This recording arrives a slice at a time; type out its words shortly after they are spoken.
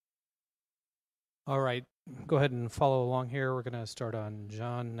All right, go ahead and follow along here. We're going to start on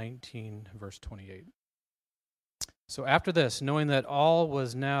John 19, verse 28. So after this, knowing that all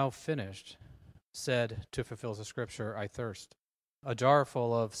was now finished, said to fulfill the scripture, I thirst. A jar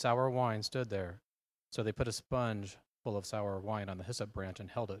full of sour wine stood there. So they put a sponge full of sour wine on the hyssop branch and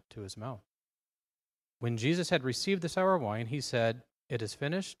held it to his mouth. When Jesus had received the sour wine, he said, It is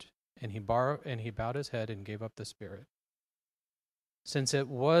finished, and he bowed his head and gave up the spirit. Since it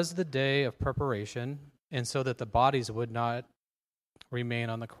was the day of preparation, and so that the bodies would not remain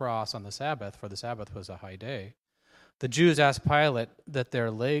on the cross on the Sabbath, for the Sabbath was a high day, the Jews asked Pilate that their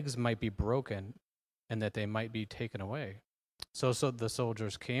legs might be broken and that they might be taken away. So the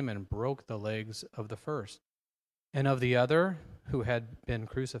soldiers came and broke the legs of the first and of the other who had been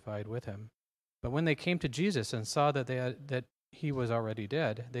crucified with him. But when they came to Jesus and saw that he was already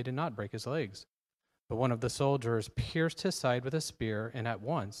dead, they did not break his legs. But one of the soldiers pierced his side with a spear, and at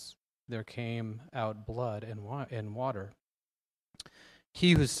once there came out blood and water.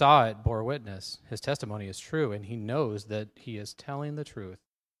 He who saw it bore witness. His testimony is true, and he knows that he is telling the truth,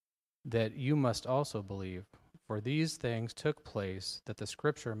 that you must also believe. For these things took place that the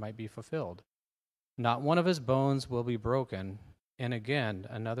scripture might be fulfilled. Not one of his bones will be broken. And again,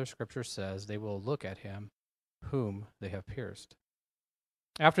 another scripture says, they will look at him whom they have pierced.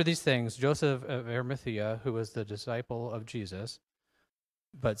 After these things, Joseph of Arimathea, who was the disciple of Jesus,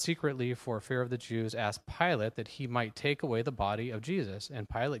 but secretly for fear of the Jews, asked Pilate that he might take away the body of Jesus, and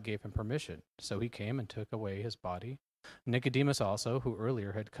Pilate gave him permission. So he came and took away his body. Nicodemus also, who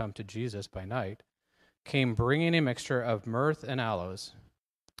earlier had come to Jesus by night, came bringing a mixture of myrrh and aloes,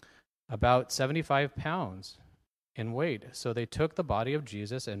 about 75 pounds in weight. So they took the body of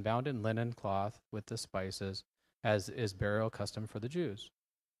Jesus and bound it in linen cloth with the spices, as is burial custom for the Jews.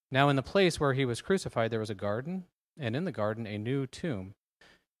 Now in the place where he was crucified there was a garden, and in the garden a new tomb,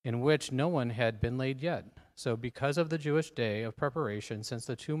 in which no one had been laid yet. So because of the Jewish day of preparation, since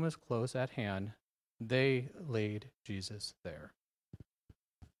the tomb was close at hand, they laid Jesus there.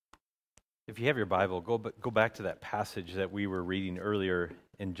 If you have your Bible, go back to that passage that we were reading earlier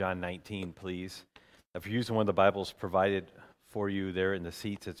in John 19, please. If you're using one of the Bibles provided for you there in the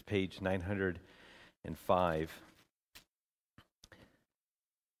seats, it's page 905.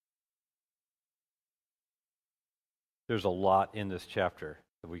 There's a lot in this chapter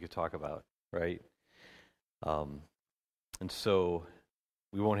that we could talk about, right? And so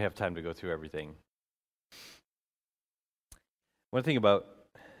we won't have time to go through everything. One thing about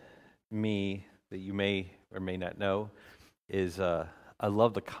me that you may or may not know is I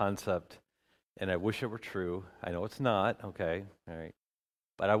love the concept, and I wish it were true. I know it's not, okay, all right.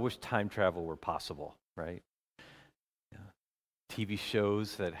 But I wish time travel were possible, right? Yeah. TV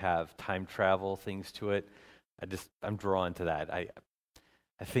shows that have time travel things to it, I'm drawn to that. I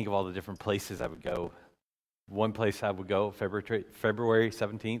think of all the different places I would go. One place I would go, February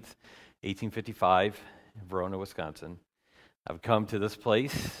 17th, 1855, Verona, Wisconsin. I would come to this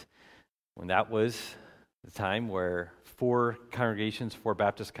place when that was the time where four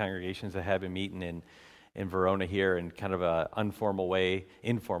Baptist congregations that had been meeting in Verona here in kind of an informal way,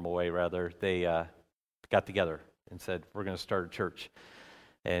 they got together and said, we're going to start a church.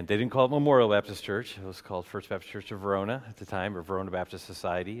 And they didn't call it Memorial Baptist Church. It was called First Baptist Church of Verona at the time, or Verona Baptist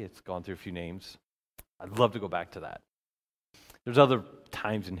Society. It's gone through a few names. I'd love to go back to that. There's other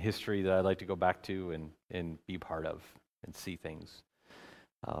times in history that I'd like to go back to and be part of and see things.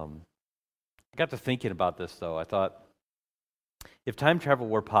 I got to thinking about this, though. I thought, if time travel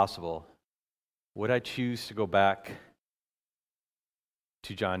were possible, would I choose to go back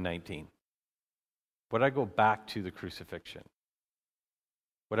to John 19? Would I go back to the crucifixion?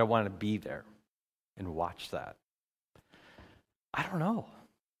 Would I want to be there and watch that? I don't know.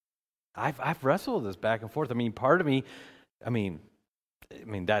 I've wrestled this back and forth. I mean, part of me,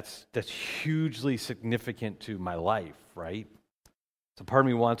 that's hugely significant to my life, right? So part of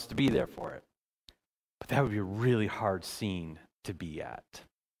me wants to be there for it. But that would be a really hard scene to be at,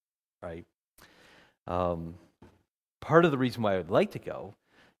 right? Part of the reason why I would like to go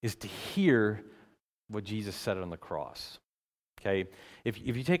is to hear what Jesus said on the cross. Okay, if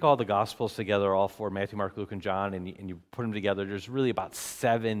you take all the Gospels together, all four, Matthew, Mark, Luke, and John, and you put them together, there's really about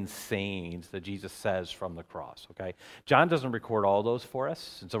 7 sayings that Jesus says from the cross, okay? John doesn't record all those for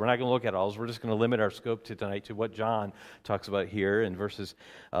us, and so we're not going to look at all those. We're just going to limit our scope tonight to what John talks about here in verses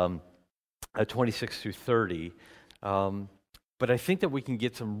 26 through 30. But I think that we can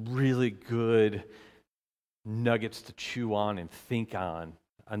get some really good nuggets to chew on and think on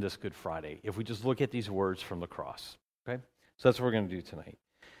this Good Friday if we just look at these words from the cross, okay? So that's what we're going to do tonight.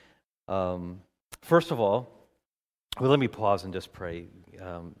 First of all, let me pause and just pray.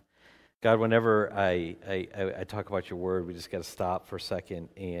 God, whenever I talk about your word, we just got to stop for a second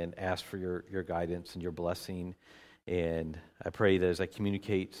and ask for your guidance and your blessing. And I pray that as I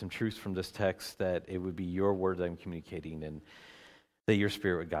communicate some truths from this text, that it would be your word that I'm communicating, and that your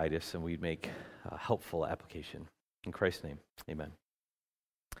Spirit would guide us and we'd make helpful application. In Christ's name, amen.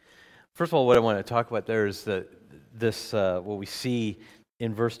 First of all, what I want to talk about there is what we see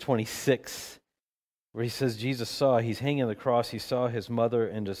in verse 26, where he says, he's hanging on the cross, he saw his mother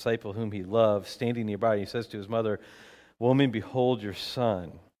and disciple whom he loved standing nearby. He says to his mother, "Woman, behold your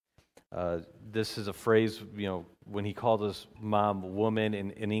son." This is a phrase, when he called his mom woman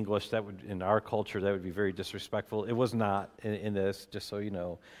in English, that would, in our culture, that would be very disrespectful. It was not in this, just so you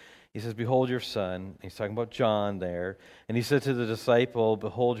know. He says, "Behold your son." He's talking about John there. And he said to the disciple,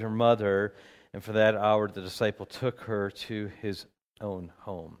 "Behold your mother." And for that hour, the disciple took her to his own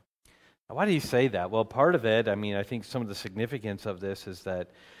home. Now, why did he say that? Well, part of it, I think some of the significance of this is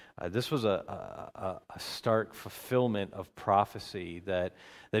that this was a stark fulfillment of prophecy that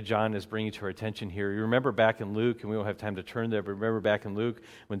John is bringing to our attention here. You remember back in Luke, and we don't have time to turn there, but remember back in Luke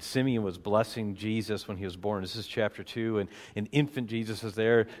when Simeon was blessing Jesus when he was born. This is chapter 2, and infant Jesus is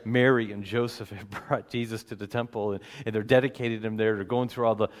there. Mary and Joseph have brought Jesus to the temple, and they're dedicated him there. They're going through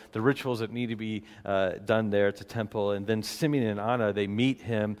all the rituals that need to be done there at the temple. And then Simeon and Anna, they meet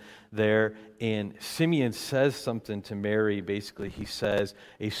him there, and Simeon says something to Mary. Basically, he says,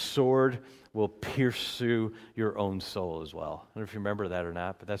 "A sword will pierce through your own soul as well." I don't know if you remember that or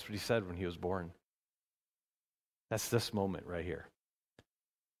not, but that's what he said when he was born. That's this moment right here.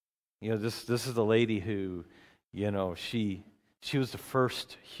 This is the lady who, she was the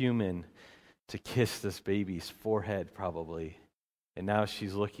first human to kiss this baby's forehead, probably, and now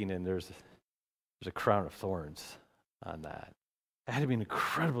she's looking, and there's a crown of thorns on that. It had to be an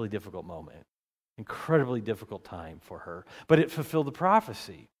incredibly difficult moment, incredibly difficult time for her, but it fulfilled the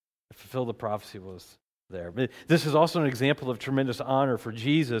prophecy. It fulfilled the prophecy was there. But this is also an example of tremendous honor for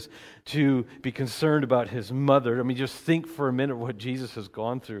Jesus to be concerned about his mother. Just think for a minute what Jesus has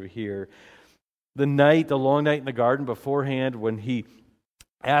gone through here. The long night in the garden beforehand, when he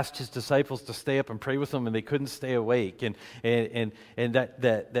asked his disciples to stay up and pray with him, and they couldn't stay awake, and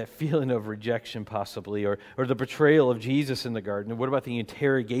that feeling of rejection possibly, or the betrayal of Jesus in the garden. And what about the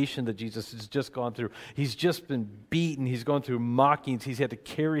interrogation that Jesus has just gone through? He's just been beaten. He's gone through mockings. He's had to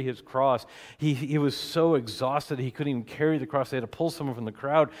carry his cross. He was so exhausted he couldn't even carry the cross. They had to pull someone from the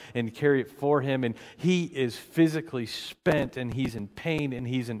crowd and carry it for him, and he is physically spent, and he's in pain, and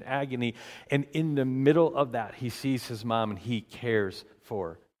he's in agony, and in the middle of that, he sees his mom, and he cares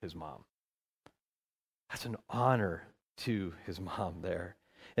for his mom. That's an honor to his mom there.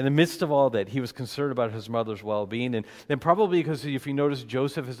 In the midst of all that, he was concerned about his mother's well-being, and probably because, if you notice,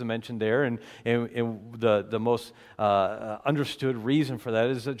 Joseph is mentioned there, and the most understood reason for that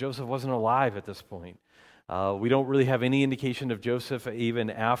is that Joseph wasn't alive at this point. We don't really have any indication of Joseph even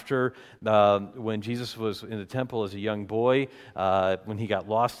after when Jesus was in the temple as a young boy, when he got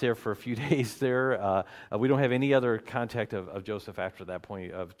lost there for a few days there. We don't have any other contact of Joseph after that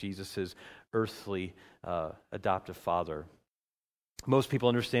point of Jesus' earthly adoptive father. Most people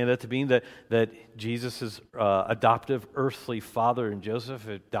understand that to mean that Jesus' adoptive earthly father and Joseph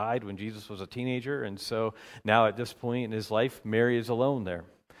had died when Jesus was a teenager, and so now at this point in his life, Mary is alone there,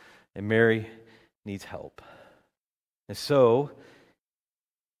 and Mary needs help. And so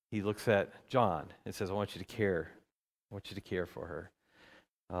he looks at John and says, I want you to care for her.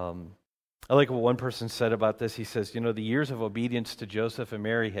 I like what one person said about this. He says, the years of obedience to Joseph and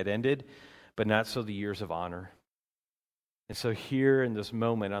Mary had ended, but not so the years of honor. And so here in this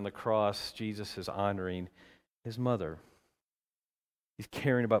moment on the cross, Jesus is honoring his mother. He's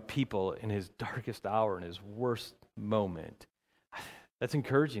caring about people in his darkest hour, in his worst moment. That's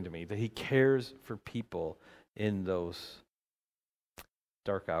encouraging to me, that he cares for people in those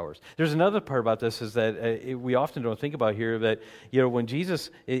dark hours. There's another part about this is that we often don't think about here that, when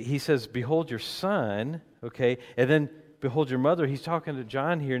Jesus, he says, behold your son, okay, and then behold your mother, he's talking to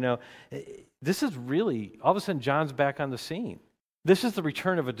John here. Now, this is really, all of a sudden, John's back on the scene. This is the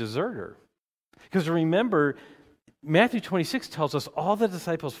return of a deserter. Because remember, Matthew 26 tells us all the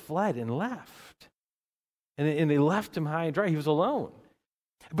disciples fled and left. And they left him high and dry. He was alone.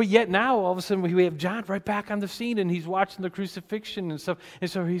 But yet now, all of a sudden, we have John right back on the scene, and he's watching the crucifixion and stuff, and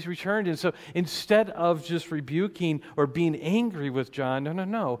so he's returned. And so instead of just rebuking or being angry with John,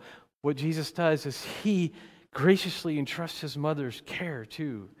 no. What Jesus does is he graciously entrusts his mother's care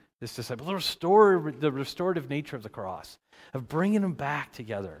to this disciple. The restorative nature of the cross, of bringing them back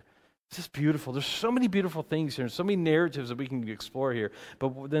together. It's just beautiful. There's so many beautiful things here, and so many narratives that we can explore here.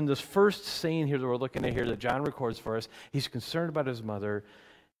 But then this first saying here that we're looking at here that John records for us, he's concerned about his mother.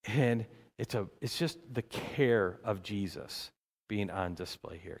 And it's just the care of Jesus being on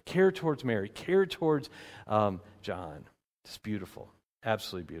display here. Care towards Mary, care towards John. It's beautiful,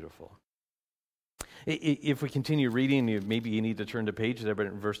 absolutely beautiful. If we continue reading, maybe you need to turn the page there, but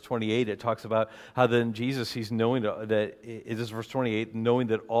in verse 28, it talks about how then Jesus, he's knowing that, it is verse 28, knowing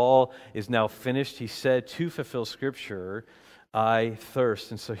that all is now finished, he said to fulfill Scripture, I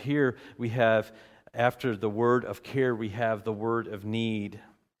thirst. And so here we have, after the word of care, we have the word of need.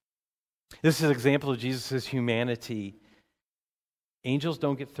 This is an example of Jesus' humanity. Angels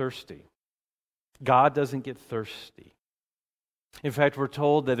don't get thirsty. God doesn't get thirsty. In fact, we're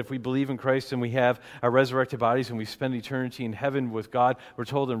told that if we believe in Christ and we have our resurrected bodies and we spend eternity in heaven with God, we're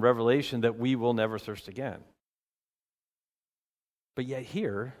told in Revelation that we will never thirst again. But yet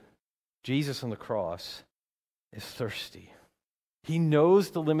here, Jesus on the cross is thirsty. He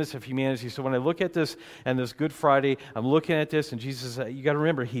knows the limits of humanity. So when I look at this and this Good Friday, I'm looking at this and Jesus, you got to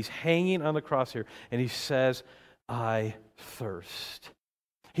remember, he's hanging on the cross here and he says, I thirst.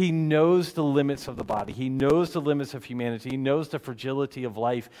 He knows the limits of the body. He knows the limits of humanity. He knows the fragility of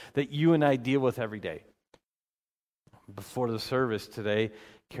life that you and I deal with every day. Before the service today,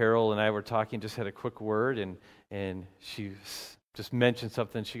 Carol and I were talking, just had a quick word, and she just mentioned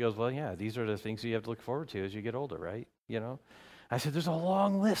something. She goes, well, yeah, these are the things you have to look forward to as you get older, right? You know? I said, there's a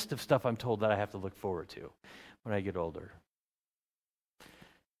long list of stuff I'm told that I have to look forward to when I get older.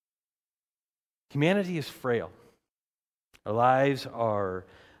 Humanity is frail. Our lives are,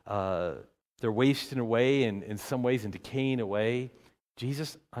 they're wasting away in some ways and decaying away.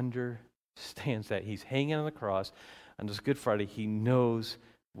 Jesus understands that. He's hanging on the cross on this Good Friday. He knows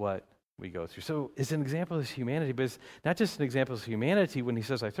what we go through. So it's an example of his humanity, but it's not just an example of humanity when he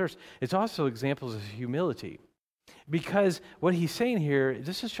says, I thirst. It's also examples of humility. Because what he's saying here,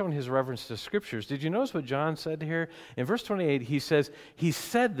 this is showing his reverence to Scriptures. Did you notice what John said here? In verse 28, he says, he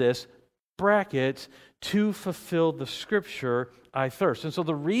said this, brackets, to fulfill the Scripture, I thirst. And so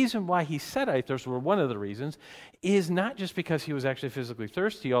the reason why he said I thirst, or one of the reasons, is not just because he was actually physically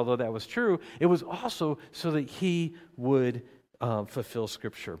thirsty, although that was true. It was also so that he would fulfill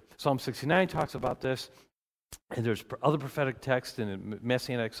Scripture. Psalm 69 talks about this. And there's other prophetic texts and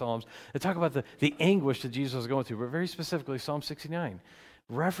messianic psalms that talk about the anguish that Jesus was going through, but very specifically Psalm 69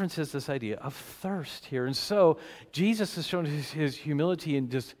 references this idea of thirst here. And so Jesus has shown his humility and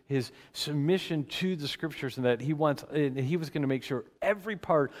just his submission to the Scriptures, and that he was going to make sure every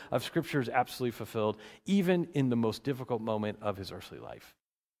part of Scripture is absolutely fulfilled, even in the most difficult moment of his earthly life.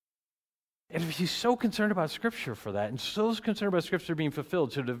 And if he's so concerned about Scripture for that, and so concerned about Scripture being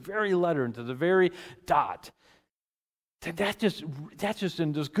fulfilled to the very letter and to the very dot, then that's just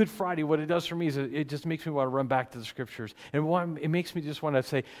in this Good Friday, what it does for me is it just makes me want to run back to the Scriptures. And it makes me just want to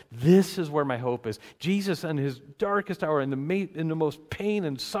say, this is where my hope is. Jesus, in his darkest hour, in the most pain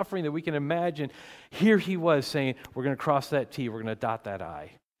and suffering that we can imagine, here he was saying, we're going to cross that T, we're going to dot that I.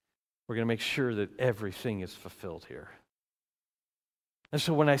 We're going to make sure that everything is fulfilled here. And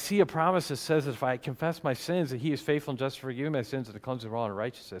so when I see a promise that says that if I confess my sins, that he is faithful and just to forgive my sins and to cleanse me of all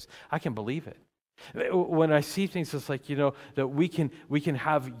unrighteousness, I can believe it. When I see things, it's like, that we can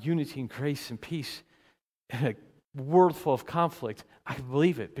have unity and grace and peace in a world full of conflict. I can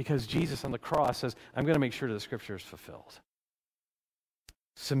believe it because Jesus on the cross says, I'm going to make sure that the Scripture is fulfilled.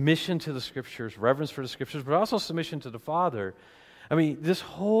 Submission to the Scriptures, reverence for the Scriptures, but also submission to the Father. I mean, this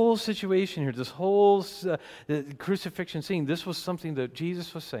whole situation here, this whole crucifixion scene, this was something that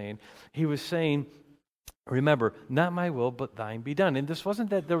Jesus was saying. He was saying, remember, not my will, but thine be done. And this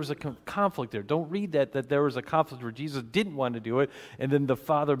wasn't that there was a conflict there. Don't read that there was a conflict where Jesus didn't want to do it, and then the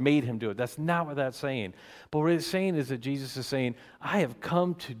Father made him do it. That's not what that's saying. But what it's saying is that Jesus is saying, I have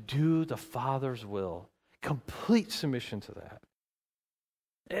come to do the Father's will. Complete submission to that.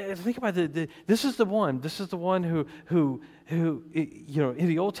 Think about this is the one who in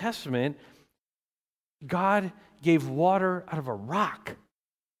the Old Testament, God gave water out of a rock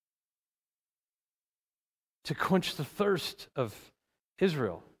to quench the thirst of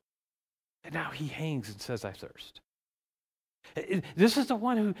Israel. And now he hangs and says, I thirst. This is the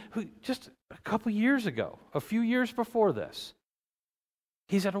one who just a couple years ago, a few years before this,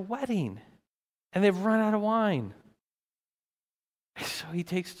 he's at a wedding and they've run out of wine. So he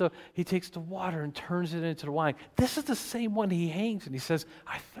takes the water and turns it into the wine. This is the same one he hangs and he says,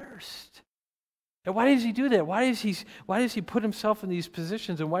 I thirst. And why does he do that? Why does he put himself in these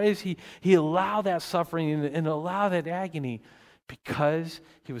positions? And why does he allow that suffering and allow that agony? Because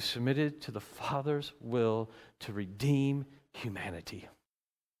he was submitted to the Father's will to redeem humanity.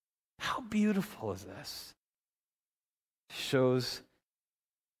 How beautiful is this? Shows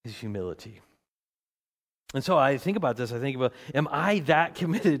his humility. And so I think about this. I think about, am I that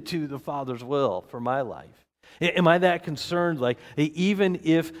committed to the Father's will for my life? Am I that concerned, like, even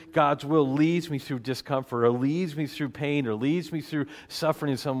if God's will leads me through discomfort or leads me through pain or leads me through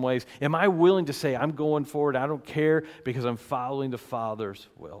suffering in some ways, am I willing to say, I'm going forward, I don't care because I'm following the Father's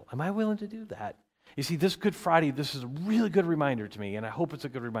will? Am I willing to do that? You see, this Good Friday, this is a really good reminder to me, and I hope it's a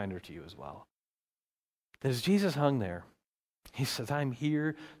good reminder to you as well. That as Jesus hung there, he says, I'm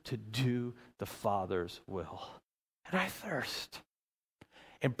here to do the Father's will. And I thirst.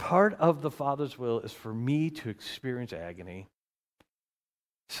 And part of the Father's will is for me to experience agony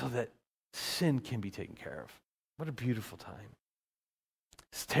so that sin can be taken care of. What a beautiful time.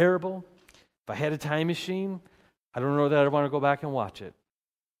 It's terrible. If I had a time machine, I don't know that I'd want to go back and watch it.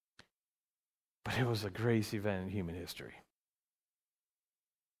 But it was a great event in human history.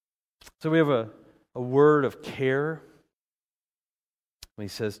 So we have a word of care when he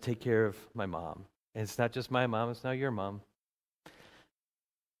says, take care of my mom. And it's not just my mom, it's now your mom.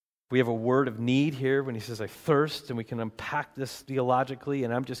 We have a word of need here when he says, I thirst, and we can unpack this theologically,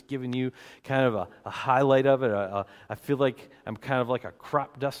 and I'm just giving you kind of a highlight of it. I feel like I'm kind of like a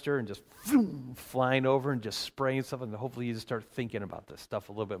crop duster and just flying over and just spraying stuff, and hopefully you just start thinking about this stuff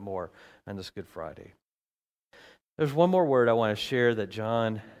a little bit more on this Good Friday. There's one more word I want to share that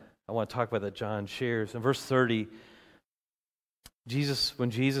I want to talk about that John shares. In verse 30,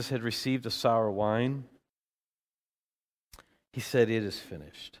 when Jesus had received the sour wine, he said, it is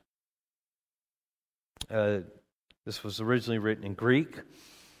finished. This was originally written in Greek.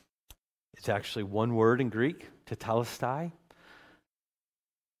 It's actually one word in Greek, tetelestai.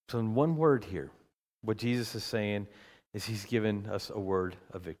 So in one word here, what Jesus is saying is he's given us a word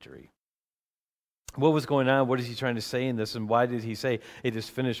of victory. What was going on? What is he trying to say in this? And why did he say it is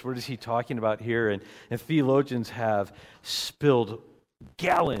finished? What is he talking about here? And theologians have spilled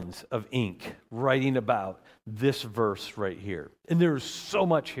gallons of ink writing about this verse right here. And there's so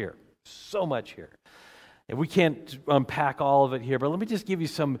much here. So much here. And we can't unpack all of it here, but let me just give you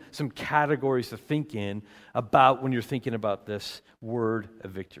some categories to think in about when you're thinking about this word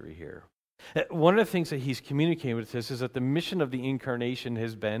of victory here. One of the things that he's communicating with this is that the mission of the incarnation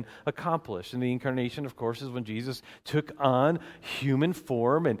has been accomplished. And the incarnation, of course, is when Jesus took on human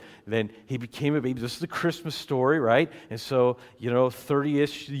form and then he became a baby. This is the Christmas story, right? And so,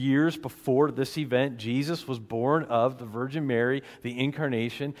 30-ish years before this event, Jesus was born of the Virgin Mary, the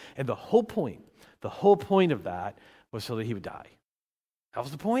incarnation. And the whole point of that was so that he would die. That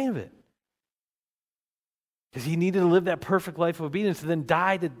was the point of it. Because he needed to live that perfect life of obedience and then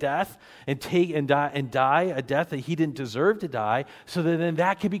die to death and die a death that he didn't deserve to die, so that then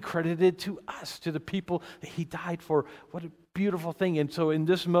that could be credited to us, to the people that he died for. What a beautiful thing. And so in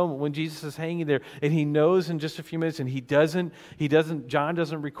this moment when Jesus is hanging there and he knows in just a few minutes, and John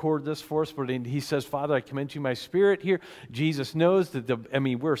doesn't record this for us, but he says, Father, I commend to you my spirit here. Jesus knows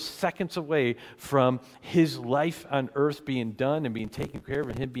that we're seconds away from his life on earth being done and being taken care of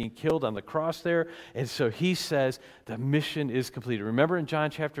and him being killed on the cross there. And so he says the mission is completed. Remember in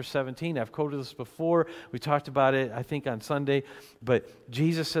John chapter 17, I've quoted this before. We talked about it, I think, on Sunday. But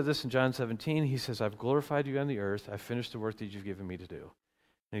Jesus said this in John 17. He says, I've glorified you on the earth. I've finished the work that you've given me to do.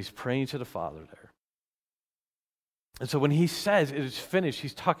 And he's praying to the Father there. And so when he says it is finished,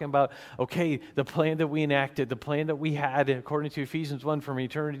 he's talking about, okay, the plan that we enacted, the plan that we had, according to Ephesians 1 from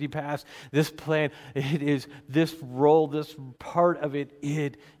eternity past, this plan, it is this role, this part of it,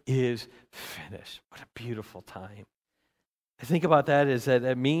 it is finished. What a beautiful time. I think about that is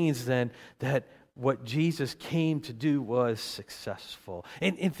that means then that what Jesus came to do was successful.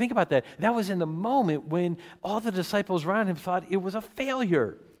 And think about that. That was in the moment when all the disciples around him thought it was a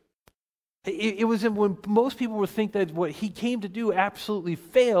failure. It was when most people would think that what he came to do absolutely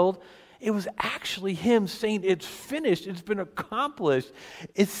failed. It was actually him saying, it's finished, it's been accomplished,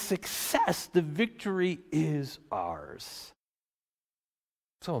 it's success, the victory is ours.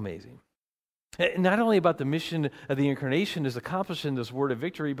 So amazing. Not only about the mission of the incarnation is accomplished in this word of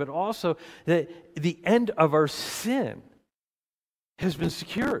victory, but also that the end of our sin has been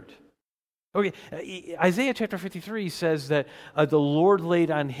secured. Okay, Isaiah chapter 53 says that the Lord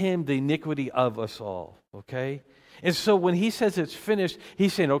laid on him the iniquity of us all. Okay? And so when he says it's finished,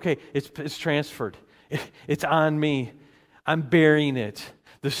 he's saying, okay, it's transferred. It's on me. I'm bearing it.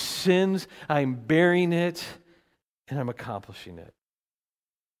 The sins, I'm bearing it, and I'm accomplishing it.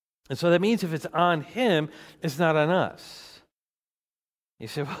 And so that means if it's on him, it's not on us. You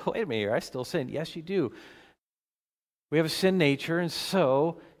say, well, wait a minute here, I still sin. Yes, you do. We have a sin nature, and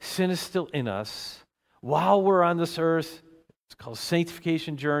so sin is still in us. While we're on this earth, it's called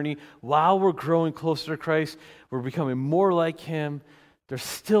sanctification journey. While we're growing closer to Christ, we're becoming more like him. There's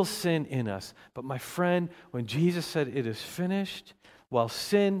still sin in us. But my friend, when Jesus said it is finished, while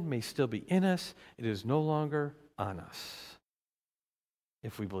sin may still be in us, it is no longer on us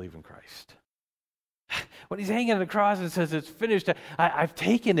if we believe in Christ. When he's hanging on the cross and says it's finished, I've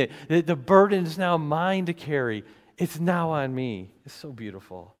taken it. The burden is now mine to carry. It's now on me. It's so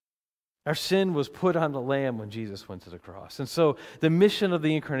beautiful. Our sin was put on the Lamb when Jesus went to the cross. And so the mission of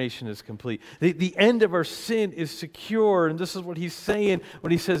the incarnation is complete. The end of our sin is secure, and this is what he's saying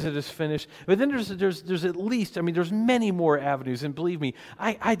when he says it is finished. But then there's at least, there's many more avenues, and believe me,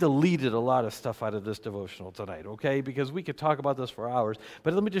 I deleted a lot of stuff out of this devotional tonight, okay? Because we could talk about this for hours.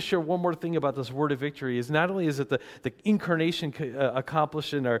 But let me just share one more thing about this word of victory, is not only is it the incarnation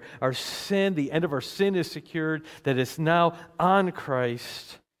accomplished in our sin, the end of our sin is secured, that it's now on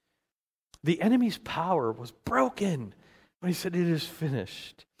Christ. The enemy's power was broken when he said it is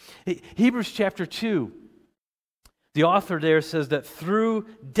finished. Hebrews chapter 2, the author there says that through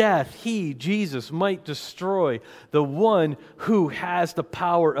death, he, Jesus, might destroy the one who has the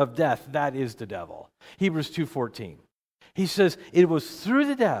power of death, that is the devil. Hebrews 2:14. He says it was through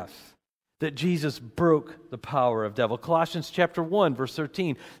the death that Jesus broke the power of devil. Colossians chapter 1, verse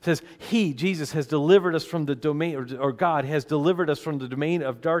 13 says, he, Jesus, has delivered us from the domain, or God has delivered us from the domain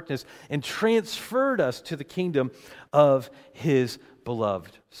of darkness and transferred us to the kingdom of his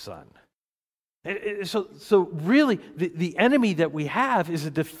beloved Son. So really, the enemy that we have is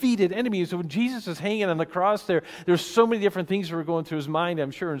a defeated enemy. So when Jesus is hanging on the cross there's so many different things that were going through his mind,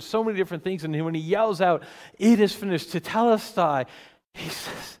 I'm sure, and so many different things. And when he yells out, it is finished, tetelestai, he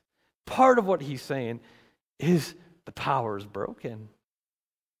says, part of what he's saying is the power is broken.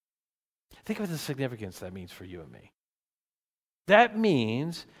 Think of the significance that means for you and me. That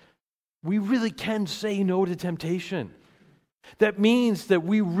means we really can say no to temptation. That means that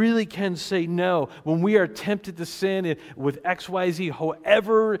we really can say no when we are tempted to sin with X, Y, Z,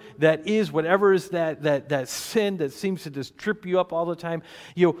 however that is, whatever is that sin that seems to just trip you up all the time.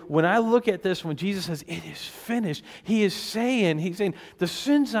 When I look at this, when Jesus says, it is finished, he's saying, the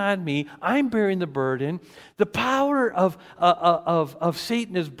sin's on me, I'm bearing the burden, the power of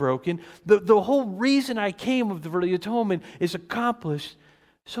Satan is broken, the whole reason I came of the atonement is accomplished,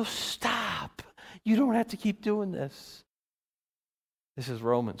 so stop. You don't have to keep doing this. This is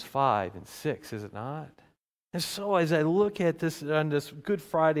Romans 5 and 6, is it not? And so as I look at this on this Good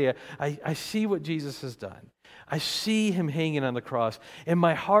Friday, I see what Jesus has done. I see him hanging on the cross, and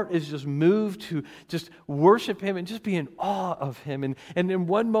my heart is just moved to just worship him and just be in awe of him. And in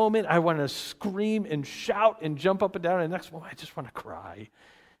one moment, I want to scream and shout and jump up and down, and the next moment, I just want to cry.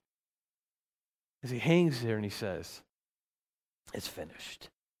 As he hangs there and he says, it's finished.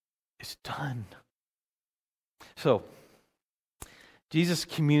 It's done. So, Jesus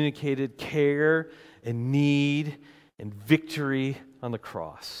communicated care and need and victory on the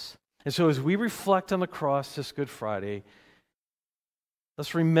cross. And so as we reflect on the cross this Good Friday,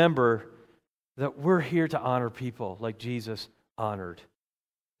 let's remember that we're here to honor people like Jesus honored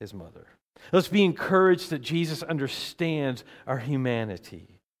his mother. Let's be encouraged that Jesus understands our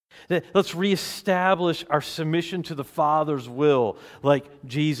humanity. Let's reestablish our submission to the Father's will like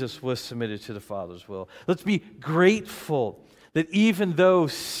Jesus was submitted to the Father's will. Let's be grateful that even though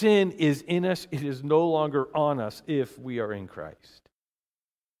sin is in us, it is no longer on us if we are in Christ.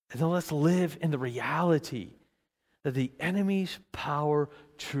 And then let's live in the reality that the enemy's power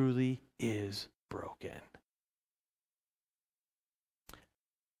truly is broken.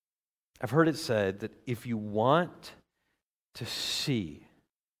 I've heard it said that if you want to see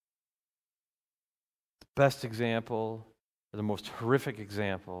the best example, or the most horrific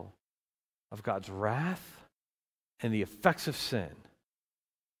example of God's wrath and the effects of sin,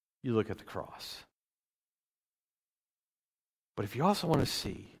 you look at the cross. But if you also want to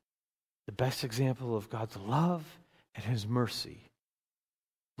see the best example of God's love and his mercy,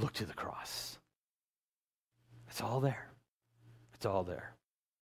 look to the cross. It's all there. It's all there.